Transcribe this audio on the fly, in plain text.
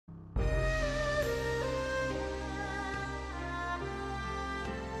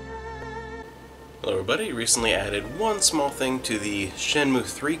Hello everybody, recently added one small thing to the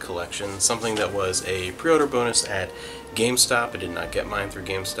Shenmue III collection, something that was a pre-order bonus at GameStop. I did not get mine through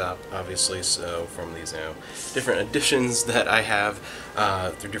GameStop, obviously, so from these different editions that I have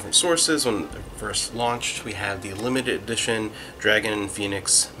through different sources. When it first launched, we have the limited edition Dragon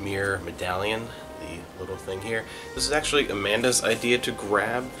Phoenix Mirror Medallion, the little thing here. This is actually Amanda's idea to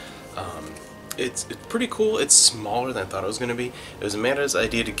grab. It's pretty cool. It's smaller than I thought it was going to be. It was Amanda's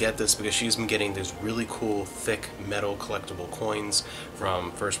idea to get this because she's been getting these really cool, thick metal collectible coins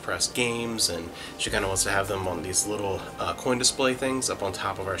from First Press Games, and she kind of wants to have them on these little coin display things up on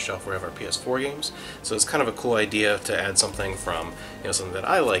top of our shelf where we have our PS4 games. So it's kind of a cool idea to add something from, something that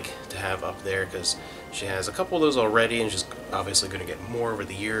I like to have up there, because she has a couple of those already, and she's obviously going to get more over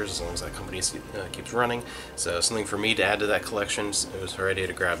the years as long as that company keeps running. So something for me to add to that collection. It was her idea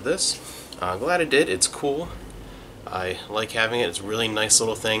to grab this. Glad I did. It's cool. I like having it. It's a really nice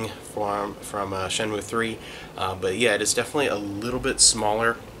little thing from Shenmue 3. But yeah, it is definitely a little bit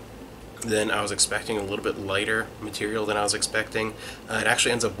smaller than I was expecting, a little bit lighter material than I was expecting. It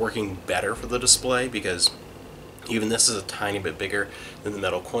actually ends up working better for the display because even this is a tiny bit bigger than the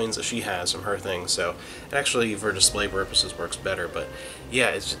metal coins that she has from her thing, so it actually, for display purposes, works better. But yeah,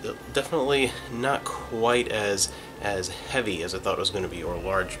 it's definitely not quite as heavy as I thought it was going to be, or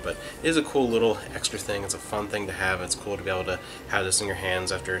large, but it is a cool little extra thing. It's a fun thing to have. It's cool to be able to have this in your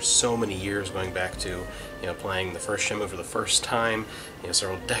hands after so many years, going back to playing the first Shenmue for the first time,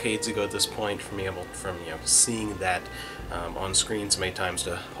 several decades ago at this point. From seeing that on screen so many times,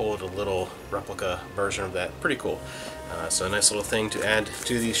 to hold a little replica version of that, pretty cool. So a nice little thing to add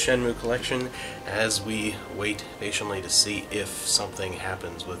to the Shenmue collection as we wait patiently to see if something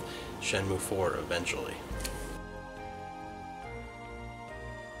happens with Shenmue 4 eventually.